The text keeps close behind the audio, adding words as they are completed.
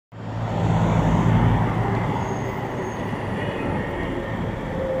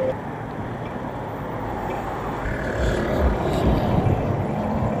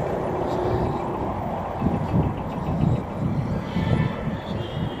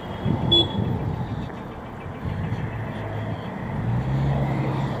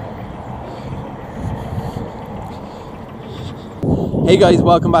Hey guys,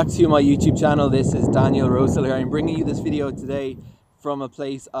 welcome back to my YouTube channel. This is Daniel Rosel here. I'm bringing you this video today from a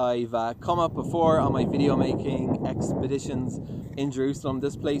place I've come up before on my video making expeditions in Jerusalem.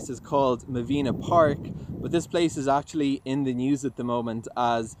 This place is called Mavina Park, but this place is actually in the news at the moment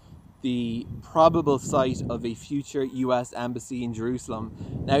as the probable site of a future US embassy in Jerusalem.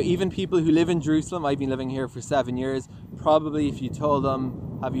 Now, even people who live in Jerusalem, I've been living here for 7 years, probably if you told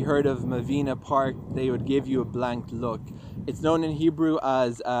them, have you heard of Mavina Park, they would give you a blank look. It's known in Hebrew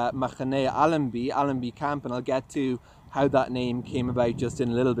as Allenby Camp, and I'll get to how that name came about just in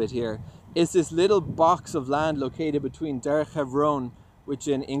a little bit here. It's this little box of land located between Derech Hebron, which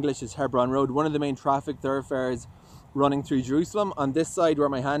in English is Hebron Road, one of the main traffic thoroughfares running through Jerusalem. On this side where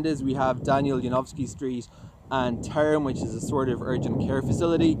my hand is, we have Daniel Yanovsky Street and Terem, which is a sort of urgent care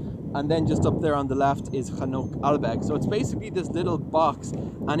facility, and then just up there on the left is Chanuk Albek. So it's basically this little box,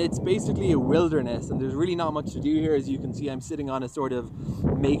 and it's basically a wilderness, and there's really not much to do here. As you can see, I'm sitting on a sort of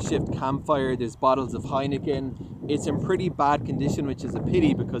makeshift campfire. There's bottles of Heineken. It's in pretty bad condition, which is a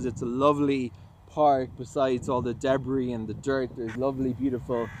pity because it's a lovely park. Besides all the debris and the dirt, there's lovely,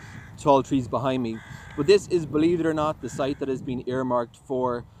 beautiful tall trees behind me. But this is, believe it or not, the site that has been earmarked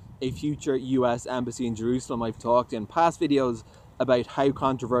for a future US embassy in Jerusalem. I've talked in past videos about how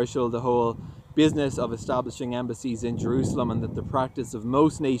controversial the whole business of establishing embassies in Jerusalem, and that the practice of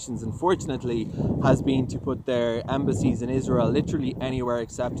most nations, unfortunately, has been to put their embassies in Israel literally anywhere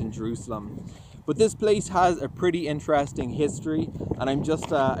except in Jerusalem. But this place has a pretty interesting history, and I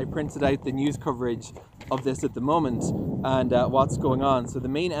printed out the news coverage of this at the moment and what's going on. So the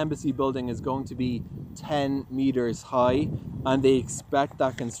main embassy building is going to be 10 meters high, and they expect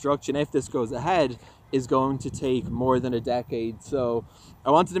that construction, if this goes ahead, is going to take more than a decade. So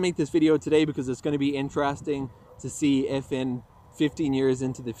I wanted to make this video today because it's going to be interesting to see if in 15 years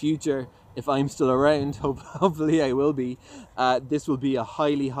into the future, if I'm still around, hopefully I will be, this will be a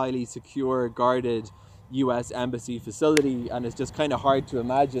highly secure, guarded US embassy facility. And it's just kind of hard to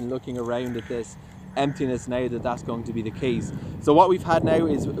imagine looking around at this emptiness now that that's going to be the case. So what we've had now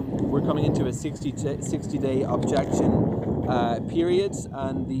is we're coming into a 60-day objection period,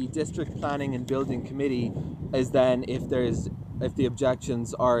 and the district planning and building committee is then, if the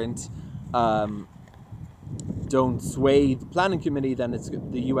objections don't sway the planning committee, then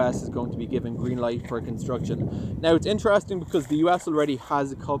the US is going to be given green light for construction. Now, it's interesting because the US already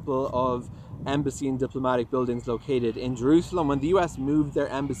has a couple of embassy and diplomatic buildings located in Jerusalem. When the US moved their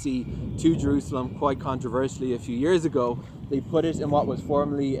embassy to Jerusalem, quite controversially a few years ago, they put it in what was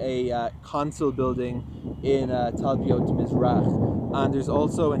formerly a consul building in Talpiot Mizrach. And there's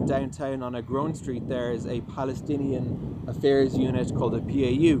also in downtown on Agron Street, there's a Palestinian Affairs Unit called a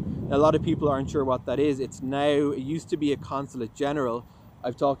PAU. Now, a lot of people aren't sure what that is. It used to be a Consulate General.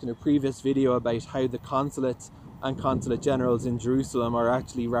 I've talked in a previous video about how the consulates and consulate generals in Jerusalem are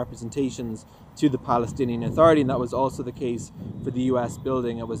actually representations to the Palestinian Authority, and that was also the case for the US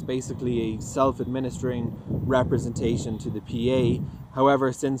building. It was basically a self-administering representation to the PA.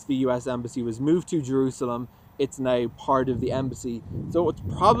 However, since the US embassy was moved to Jerusalem, it's now part of the embassy. So what's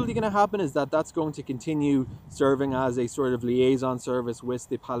probably going to happen is that that's going to continue serving as a sort of liaison service with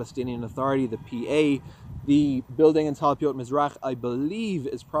the Palestinian Authority, the PA. The building in Talpiot Mizrach, I believe,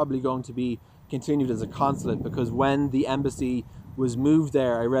 is probably going to be continued as a consulate, because when the embassy was moved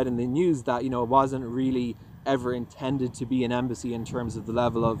there, I read in the news that, it wasn't really ever intended to be an embassy in terms of the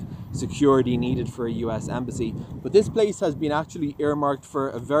level of security needed for a US embassy. But this place has been actually earmarked for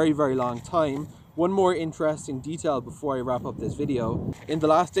a very long time. One more interesting detail before I wrap up this video. In the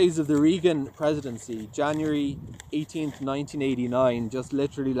last days of the Reagan presidency, January 18th, 1989, just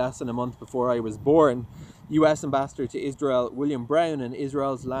literally less than a month before I was born, US Ambassador to Israel William Brown and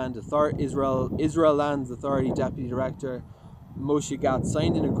Israel Lands Authority Deputy Director Moshe Gatz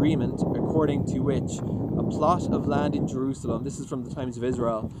signed an agreement according to which a plot of land in Jerusalem, this is from the Times of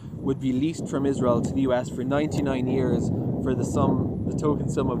Israel, would be leased from Israel to the US for 99 years for the token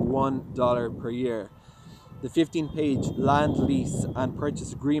sum of $1 per year. The 15-page land lease and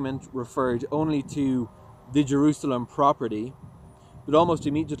purchase agreement referred only to the Jerusalem property, but almost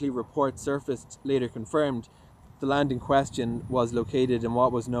immediately reports surfaced later confirmed the land in question was located in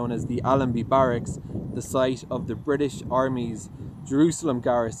what was known as the Allenby Barracks, the site of the British Army's Jerusalem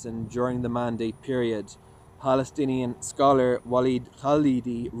garrison during the Mandate period. Palestinian scholar Walid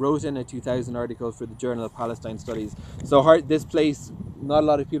Khalidi wrote in a 2000 article for the Journal of Palestine Studies. So this place, not a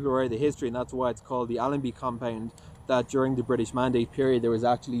lot of people are aware of the history, and that's why it's called the Allenby Compound, that during the British Mandate period there was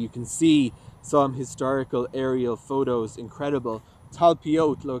actually, you can see some historical aerial photos, incredible.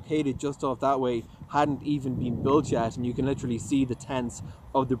 Talpiot, located just off that way, hadn't even been built yet, and you can literally see the tents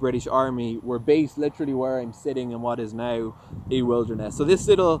of the British Army were based literally where I'm sitting in what is now a wilderness. So this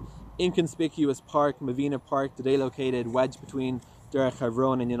little inconspicuous park, Mavina Park, today located wedged between Derek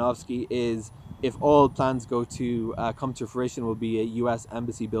Havron and Yanovsky, is, if all plans go to come to fruition, will be a US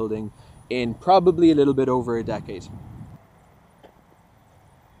embassy building in probably a little bit over a decade.